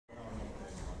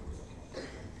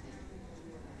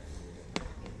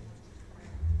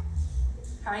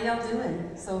How are y'all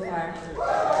doing so far?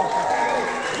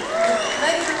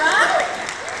 Ready to rock?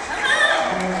 Come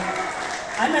on!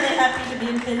 I'm really happy to be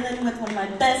in Finland with one of my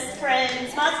best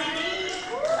friends, Mozzy.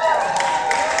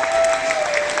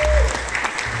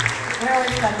 We're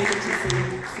always happy to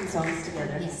sing songs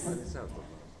together. Yes.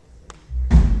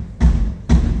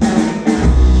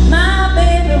 My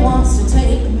baby wants to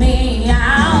take me